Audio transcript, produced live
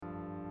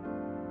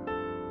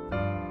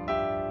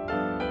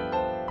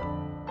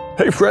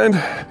Hey friend,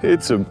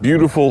 it's a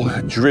beautiful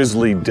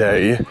drizzly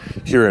day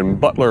here in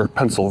Butler,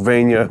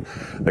 Pennsylvania.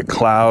 The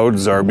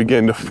clouds are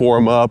beginning to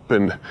form up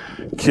and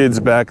kids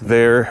back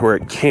there, we're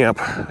at camp,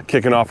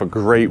 kicking off a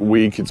great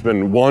week. It's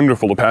been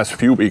wonderful the past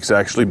few weeks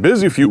actually,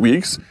 busy few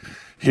weeks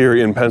here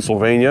in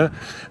Pennsylvania.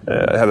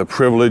 I have the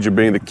privilege of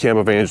being the camp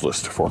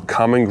evangelist for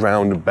Common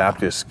Ground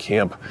Baptist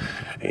Camp.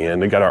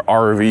 And I got our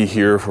RV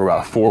here for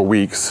about 4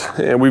 weeks,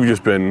 and we've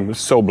just been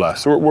so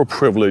blessed. We're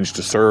privileged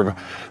to serve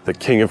the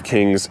King of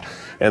Kings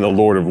and the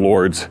Lord of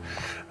Lords.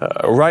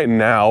 Right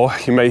now,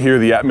 you may hear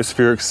the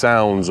atmospheric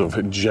sounds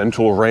of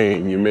gentle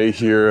rain. You may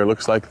hear, it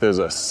looks like there's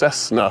a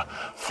Cessna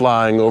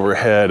flying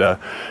overhead,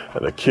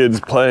 the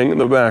kids playing in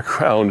the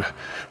background.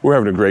 We're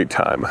having a great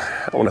time.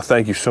 I want to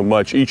thank you so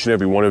much, each and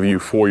every one of you,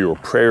 for your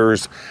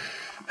prayers.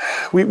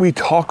 We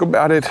talk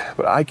about it,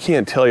 but I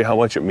can't tell you how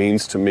much it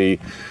means to me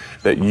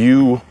that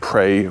you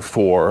pray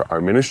for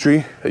our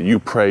ministry, that you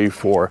pray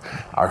for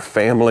our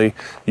family,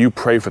 you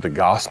pray for the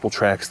gospel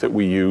tracts that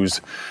we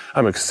use.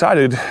 I'm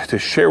excited to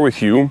share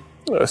with you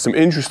some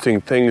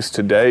interesting things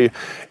today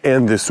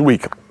and this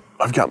week.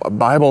 I've got my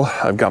Bible,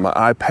 I've got my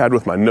iPad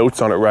with my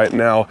notes on it right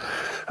now.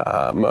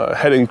 I'm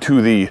heading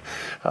to the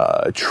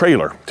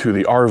trailer, to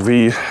the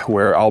RV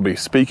where I'll be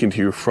speaking to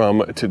you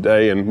from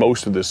today and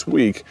most of this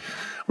week.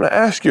 I'm going to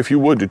ask you, if you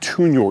would, to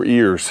tune your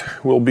ears.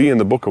 We'll be in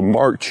the book of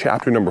Mark,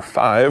 chapter number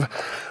 5.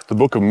 The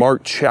book of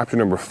Mark, chapter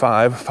number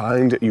 5.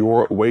 Find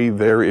your way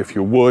there, if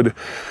you would,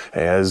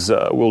 as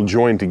we'll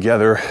join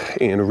together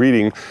in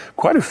reading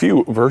quite a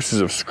few verses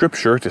of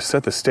Scripture to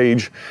set the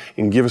stage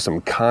and give us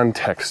some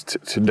context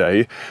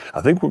today.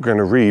 I think we're going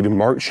to read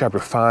Mark, chapter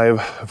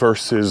 5,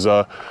 verses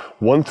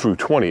 1 through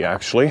 20,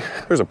 actually.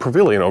 There's a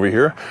pavilion over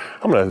here.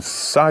 I'm going to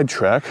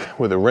sidetrack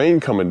with the rain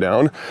coming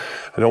down.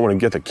 I don't want to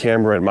get the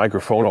camera and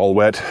microphone all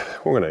wet.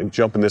 We're going to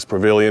jump in this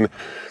pavilion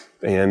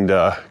and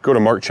go to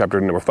Mark chapter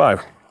number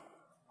 5.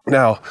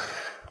 Now,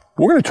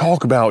 we're going to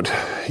talk about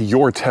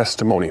your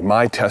testimony,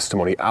 my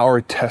testimony,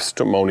 our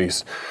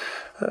testimonies.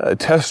 A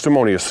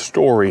testimony, a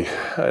story,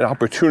 an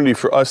opportunity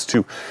for us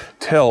to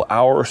tell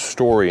our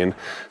story, and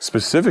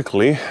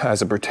specifically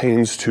as it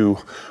pertains to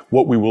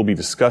what we will be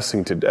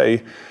discussing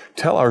today,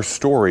 tell our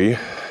story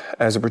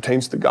as it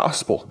pertains to the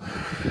gospel.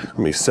 Let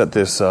me set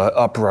this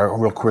up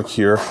real quick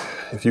here.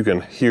 If you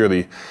can hear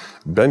the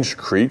bench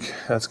creak,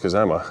 that's because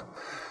I'm a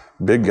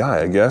big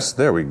guy, I guess.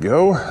 There we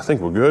go. I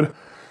think we're good.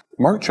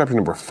 Mark chapter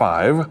number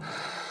 5.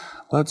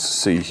 Let's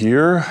see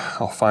here.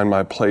 I'll find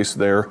my place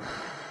there.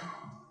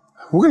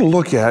 We're going to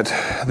look at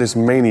this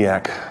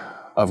maniac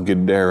of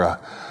Gadara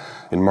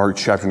in Mark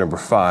chapter number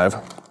 5.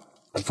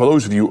 For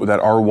those of you that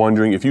are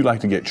wondering, if you'd like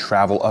to get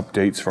travel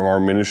updates from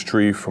our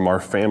ministry, from our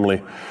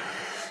family,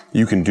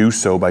 you can do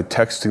so by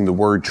texting the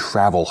word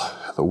travel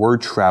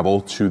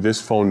to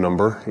this phone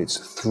number. It's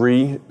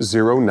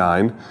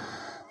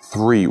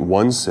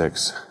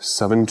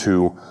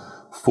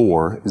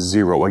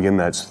 309-316-7240. Again,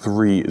 that's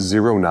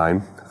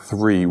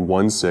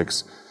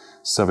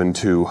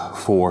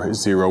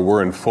 309-316-7240.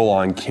 We're in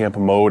full-on camp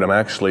mode. I'm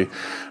actually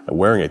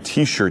wearing a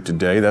t-shirt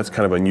today. That's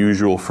kind of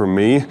unusual for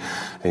me.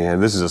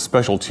 And this is a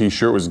special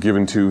t-shirt. It was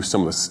given to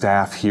some of the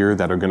staff here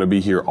that are going to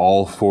be here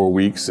all 4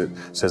 weeks. It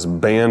says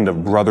Band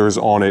of Brothers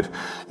on it,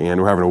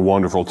 and we're having a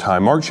wonderful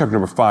time. Mark chapter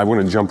number 5, we're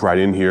going to jump right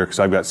in here because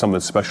I've got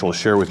something special to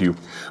share with you.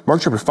 Mark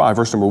chapter 5,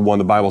 verse number 1,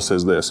 the Bible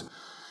says this: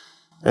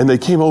 "And they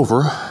came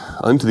over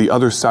unto the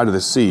other side of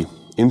the sea,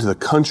 into the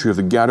country of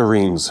the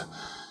Gadarenes.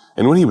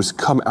 And when he was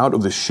come out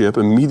of the ship,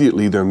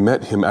 immediately there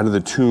met him out of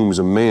the tombs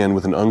a man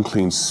with an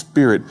unclean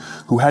spirit,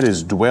 who had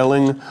his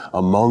dwelling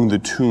among the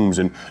tombs,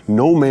 and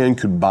no man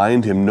could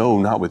bind him, no,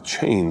 not with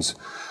chains,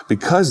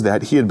 because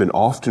that he had been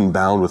often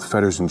bound with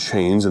fetters and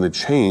chains, and the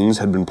chains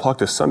had been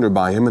plucked asunder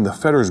by him, and the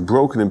fetters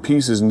broken in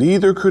pieces,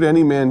 neither could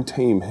any man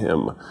tame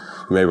him."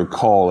 You may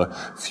recall a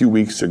few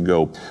weeks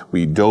ago,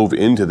 we dove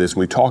into this and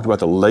we talked about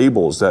the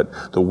labels that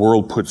the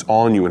world puts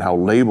on you and how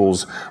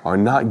labels are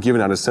not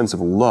given out of a sense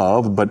of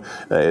love, but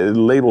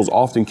labels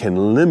often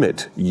can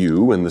limit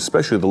you, and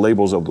especially the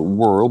labels of the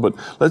world. But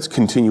let's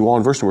continue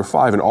on. Verse number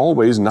 5, "And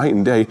always, night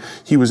and day,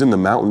 he was in the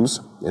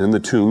mountains and in the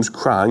tombs,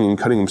 crying and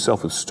cutting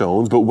himself with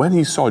stones. But when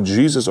he saw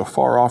Jesus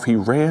afar off, he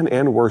ran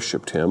and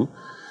worshipped him,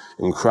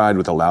 and cried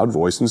with a loud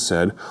voice and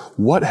said,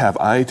 What have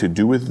I to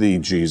do with thee,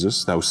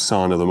 Jesus, thou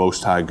Son of the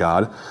Most High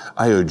God?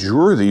 I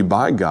adjure thee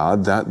by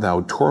God that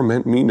thou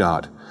torment me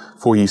not.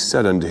 For he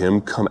said unto him,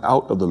 Come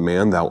out of the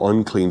man, thou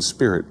unclean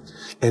spirit.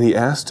 And he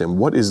asked him,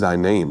 What is thy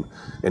name?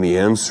 And he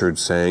answered,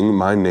 saying,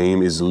 My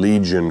name is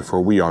Legion,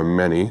 for we are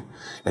many.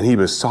 And he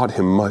besought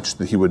him much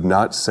that he would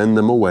not send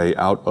them away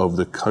out of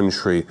the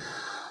country.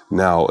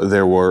 Now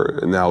there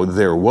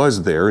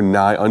was there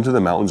nigh unto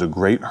the mountains a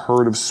great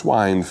herd of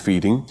swine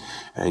feeding.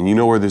 And you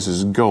know where this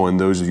is going,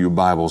 those of you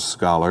Bible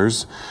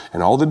scholars.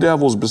 And all the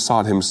devils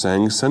besought him,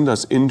 saying, Send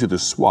us into the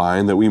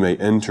swine, that we may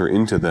enter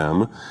into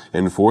them.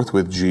 And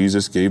forthwith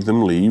Jesus gave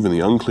them leave, and the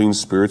unclean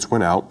spirits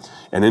went out,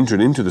 and entered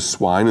into the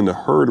swine, and the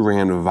herd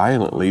ran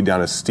violently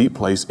down a steep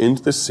place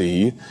into the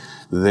sea.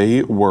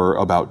 They were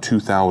about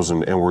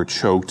 2,000, and were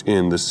choked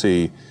in the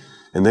sea.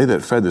 And they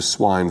that fed the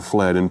swine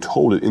fled and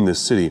told it in the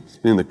city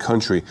and in the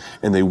country.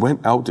 And they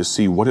went out to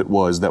see what it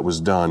was that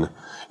was done.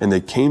 And they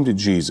came to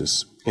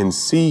Jesus, and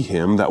see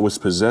him that was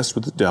possessed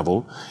with the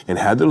devil, and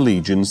had the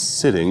legion,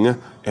 sitting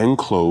and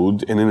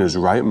clothed and in his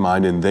right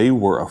mind, and they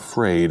were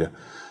afraid.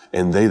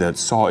 And they that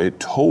saw it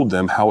told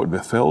them how it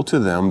befell to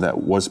them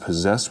that was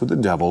possessed with the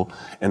devil,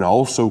 and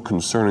also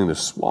concerning the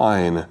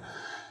swine.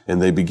 And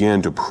they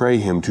began to pray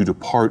him to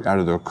depart out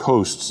of their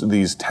coasts.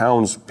 These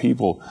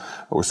townspeople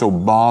were so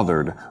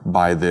bothered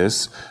by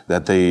this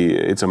that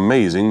it's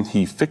amazing.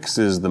 He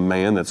fixes the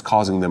man that's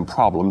causing them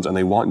problems, and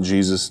they want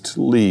Jesus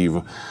to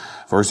leave.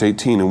 Verse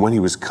 18, and when he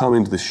was come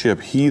into the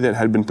ship, he that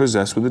had been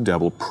possessed with the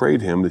devil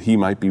prayed him that he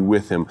might be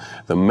with him.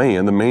 The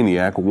man, the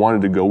maniac,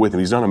 wanted to go with him.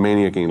 He's not a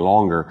maniac any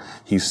longer.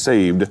 He's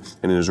saved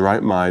and in his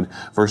right mind.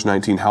 Verse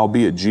 19,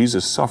 howbeit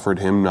Jesus suffered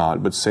him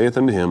not, but saith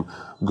unto him,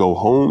 go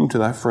home to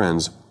thy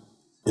friends,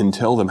 and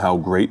tell them how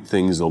great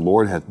things the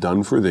Lord hath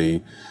done for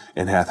thee,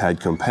 and hath had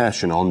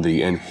compassion on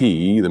thee. And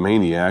he, the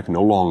maniac,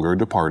 no longer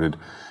departed,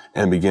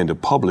 and began to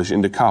publish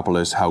in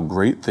Decapolis how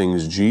great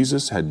things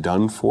Jesus had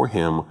done for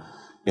him,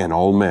 and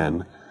all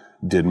men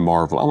did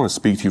marvel. I want to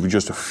speak to you for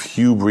just a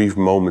few brief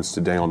moments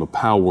today on the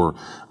power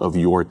of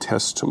your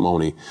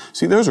testimony.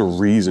 See, there's a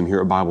reason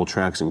here at Bible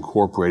Tracts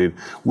Incorporated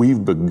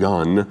we've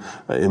begun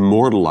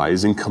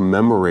immortalizing,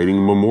 commemorating,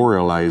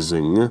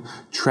 memorializing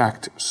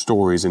tract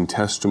stories and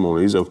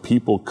testimonies of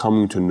people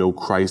coming to know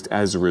Christ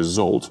as a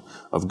result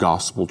of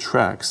gospel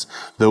tracts.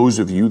 Those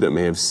of you that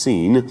may have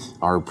seen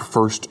our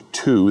first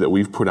 2 that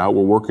we've put out,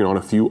 we're working on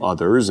a few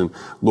others, and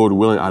Lord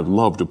willing, I'd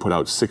love to put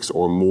out 6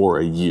 or more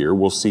a year.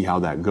 We'll see how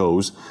that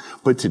goes.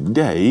 But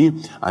today,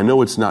 I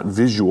know it's not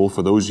visual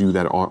for those of you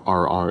that are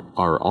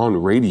on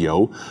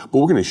radio, but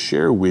we're going to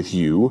share with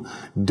you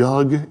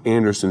Doug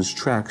Anderson's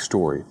tract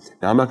story.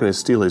 Now, I'm not going to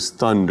steal his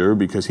thunder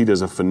because he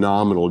does a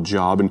phenomenal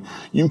job, and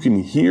you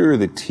can hear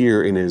the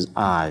tear in his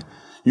eye.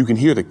 You can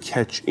hear the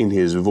catch in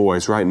his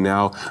voice. Right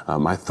now,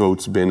 my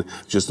throat's been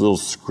just a little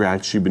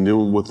scratchy. Been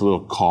dealing with a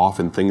little cough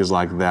and things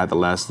like that the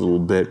last little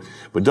bit.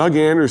 But Doug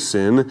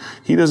Anderson,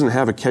 he doesn't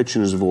have a catch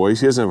in his voice.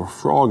 He doesn't have a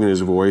frog in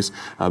his voice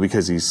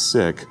because he's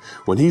sick.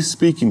 When he's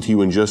speaking to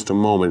you in just a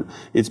moment,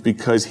 it's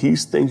because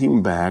he's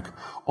thinking back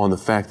on the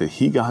fact that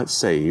he got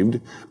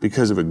saved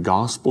because of a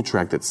gospel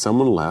tract that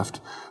someone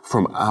left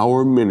from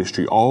our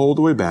ministry all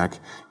the way back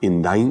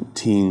in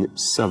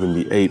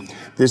 1978.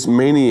 This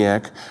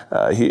maniac,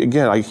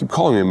 I keep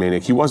calling him a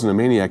maniac. He wasn't a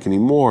maniac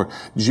anymore.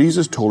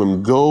 Jesus told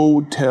him,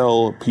 go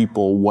tell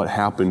people what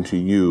happened to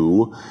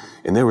you.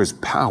 And there is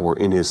power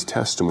in his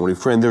testimony.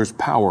 Friend, there's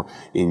power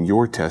in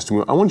your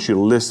testimony. I want you to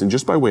listen,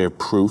 just by way of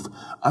proof,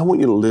 I want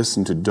you to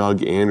listen to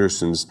Doug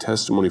Anderson's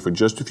testimony for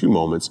just a few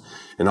moments,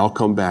 and I'll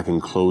come back and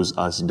close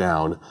us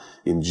down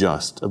in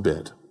just a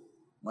bit.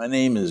 My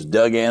name is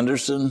Doug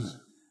Anderson,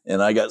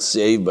 and I got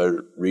saved by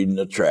reading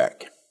a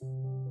tract.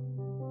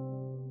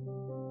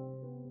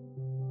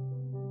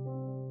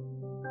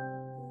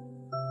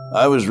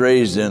 I was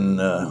raised in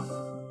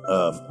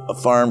a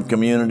farm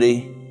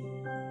community.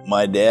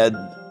 My dad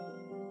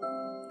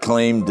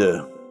claimed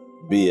to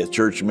be a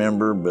church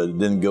member, but it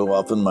didn't go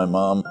often. My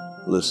mom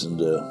listened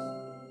to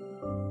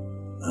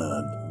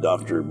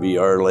Dr.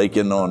 B.R.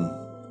 Lakin on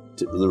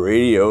the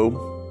radio.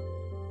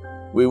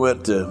 We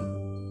went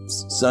to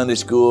Sunday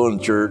school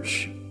and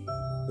church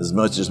as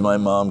much as my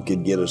mom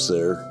could get us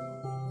there.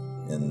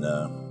 And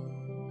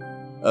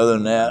other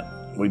than that,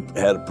 we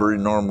had a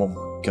pretty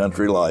normal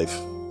country life.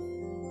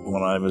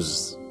 When I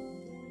was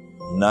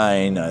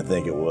 9, I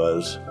think it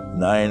was,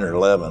 9 or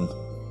 11,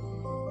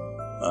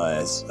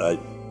 I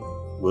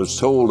was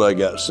told I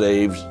got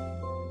saved,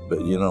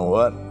 but you know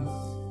what?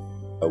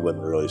 I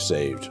wasn't really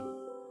saved.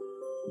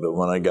 But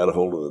when I got a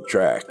hold of the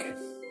tract,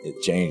 it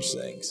changed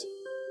things.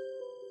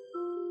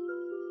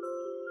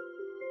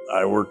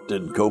 I worked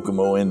in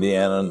Kokomo,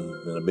 Indiana,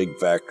 in a big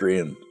factory,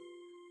 and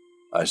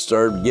I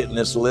started getting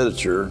this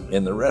literature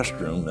in the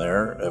restroom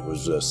there. It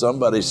was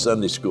somebody's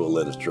Sunday school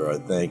literature, I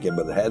think,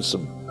 but it had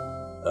some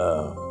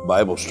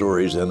Bible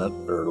stories in it,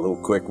 or little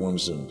quick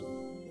ones, and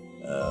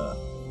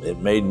it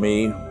made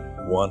me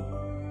want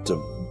to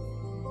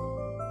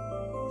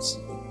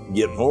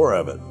get more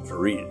of it,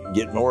 to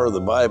get more of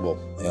the Bible.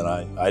 And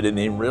I didn't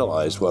even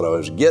realize what I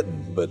was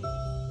getting, but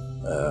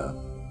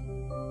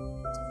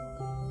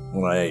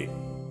when I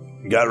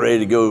got ready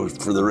to go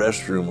for the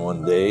restroom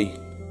one day,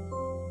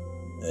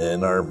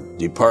 in our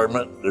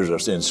department, there's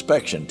an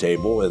inspection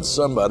table, and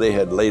somebody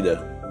had laid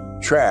a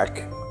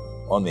tract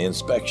on the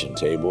inspection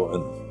table,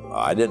 and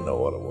I didn't know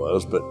what it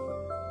was, but,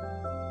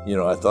 you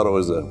know, I thought it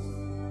was a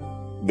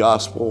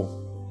gospel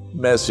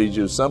message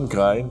of some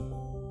kind,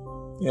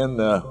 and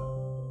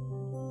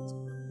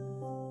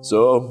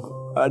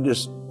so I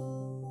just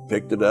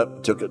picked it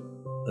up, took it,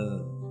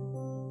 and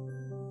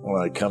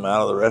when I come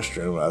out of the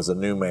restroom, I was a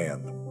new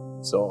man.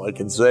 So I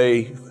can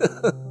say,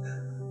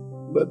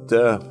 but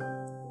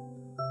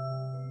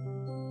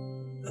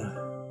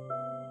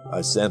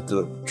I sent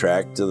the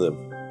tract to the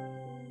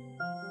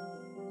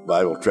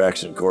Bible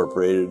Tracts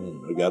Incorporated,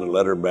 and I got a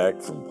letter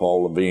back from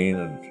Paul Levine,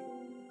 and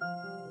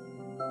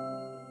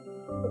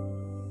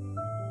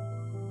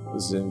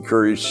was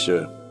encouraged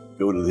to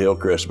go to the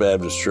Hillcrest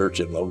Baptist Church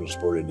in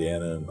Logansport,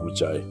 Indiana,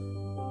 which I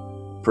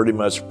pretty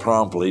much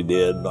promptly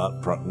did,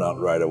 not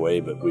right away,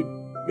 but we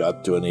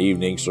got to an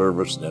evening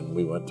service, and then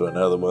we went to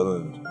another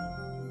one,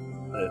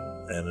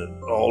 and it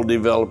all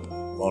developed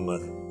on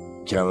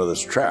the count of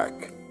this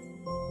tract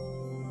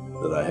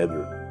that I had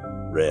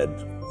read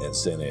and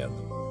sent in.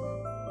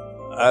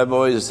 I've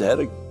always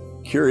had a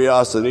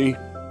curiosity.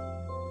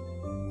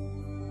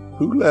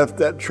 Who left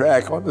that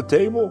tract on the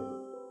table?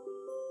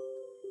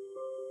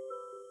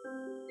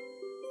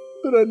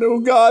 But I know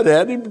God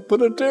had him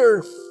put it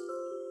there.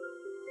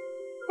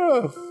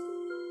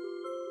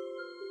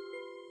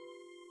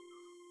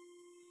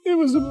 It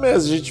was a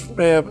message from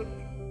heaven.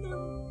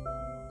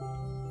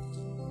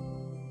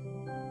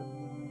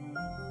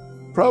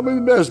 Probably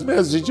the best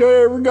message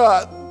I ever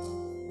got.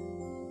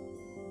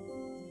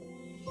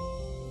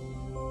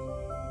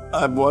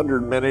 I've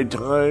wondered many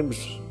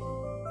times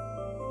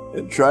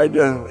and tried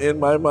to, in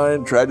my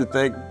mind,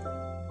 think,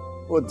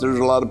 well, there's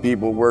a lot of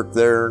people work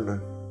there,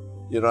 and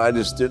I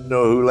just didn't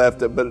know who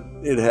left it, but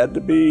it had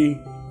to be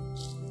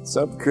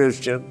some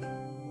Christian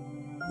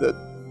that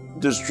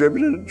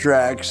distributed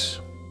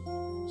tracts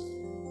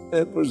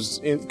and was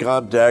in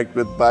contact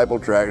with Bible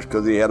tracts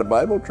because he had a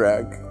Bible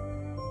tract.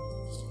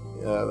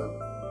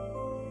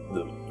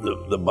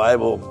 The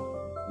Bible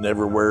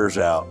never wears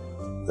out.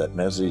 That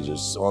message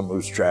is on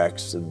those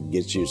tracts and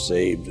gets you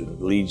saved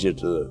and leads you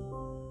to the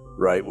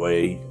right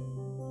way.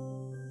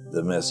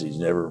 The message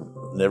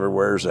never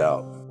wears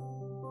out.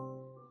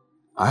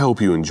 I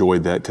hope you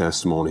enjoyed that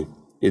testimony.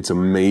 It's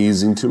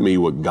amazing to me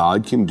what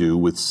God can do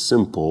with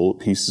simple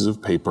pieces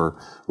of paper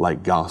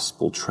like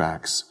gospel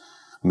tracts.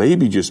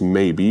 Maybe, just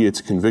maybe, it's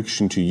a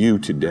conviction to you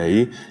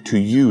today to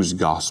use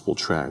gospel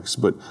tracts.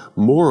 But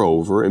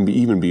moreover, and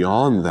even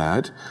beyond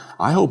that,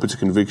 I hope it's a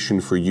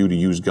conviction for you to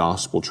use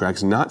gospel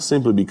tracts, not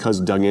simply because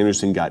Doug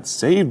Anderson got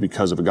saved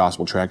because of a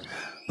gospel tract,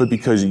 but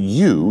because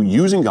you,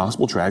 using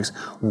gospel tracts,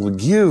 will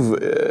give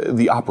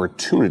the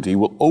opportunity,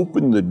 will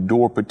open the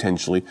door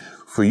potentially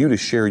for you to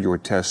share your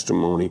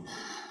testimony.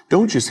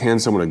 Don't just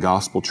hand someone a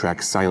gospel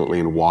tract silently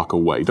and walk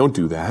away. Don't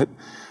do that.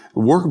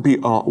 Work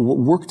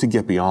to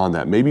get beyond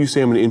that. Maybe you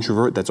say, I'm an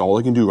introvert. That's all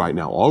I can do right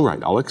now. All right,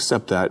 I'll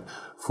accept that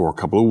for a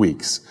couple of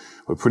weeks.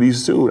 But pretty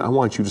soon, I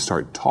want you to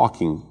start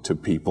talking to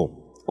people.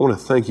 I want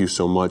to thank you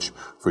so much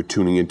for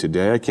tuning in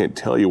today. I can't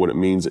tell you what it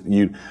means that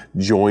you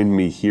joined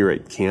me here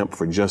at camp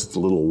for just a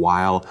little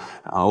while.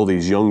 All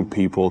these young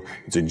people,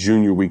 it's a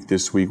junior week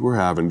this week. We're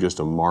having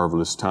just a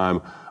marvelous time.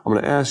 I'm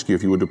going to ask you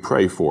if you would to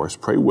pray for us,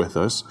 pray with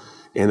us.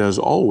 And as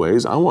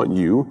always, I want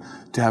you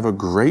to have a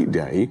great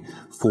day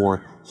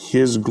for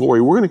His glory.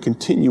 We're going to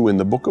continue in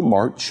the book of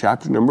Mark,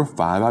 chapter number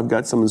 5. I've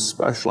got something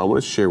special I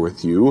want to share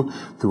with you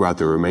throughout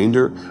the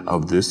remainder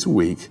of this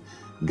week.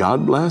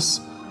 God bless,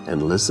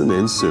 and listen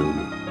in soon.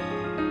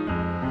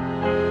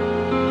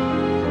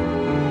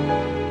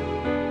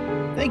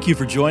 Thank you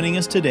for joining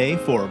us today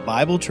for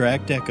Bible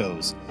Tract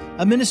Echoes,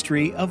 a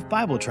ministry of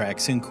Bible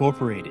Tracts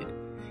Incorporated.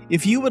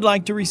 If you would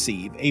like to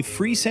receive a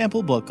free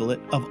sample booklet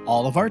of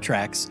all of our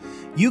tracts,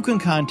 you can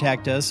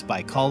contact us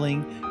by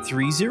calling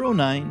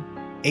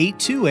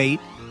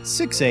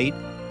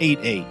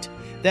 309-828-6888.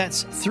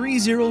 That's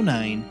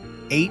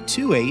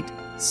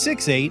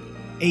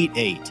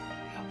 309-828-6888.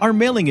 Our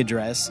mailing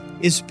address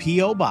is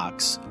P.O.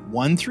 Box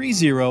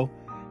 130,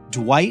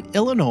 Dwight,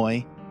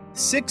 Illinois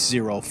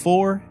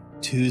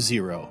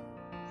 60420.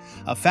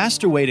 A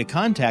faster way to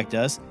contact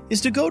us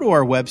is to go to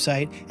our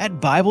website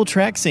at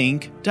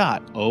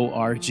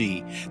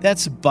BibleTractsInc.org.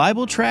 That's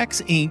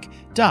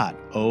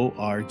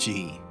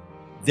BibleTractsInc.org.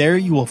 There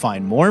you will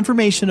find more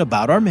information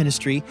about our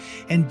ministry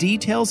and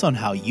details on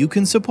how you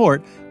can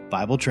support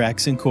Bible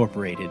Tracts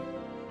Incorporated.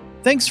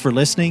 Thanks for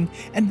listening,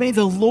 and may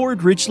the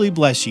Lord richly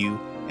bless you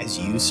as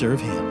you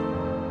serve Him.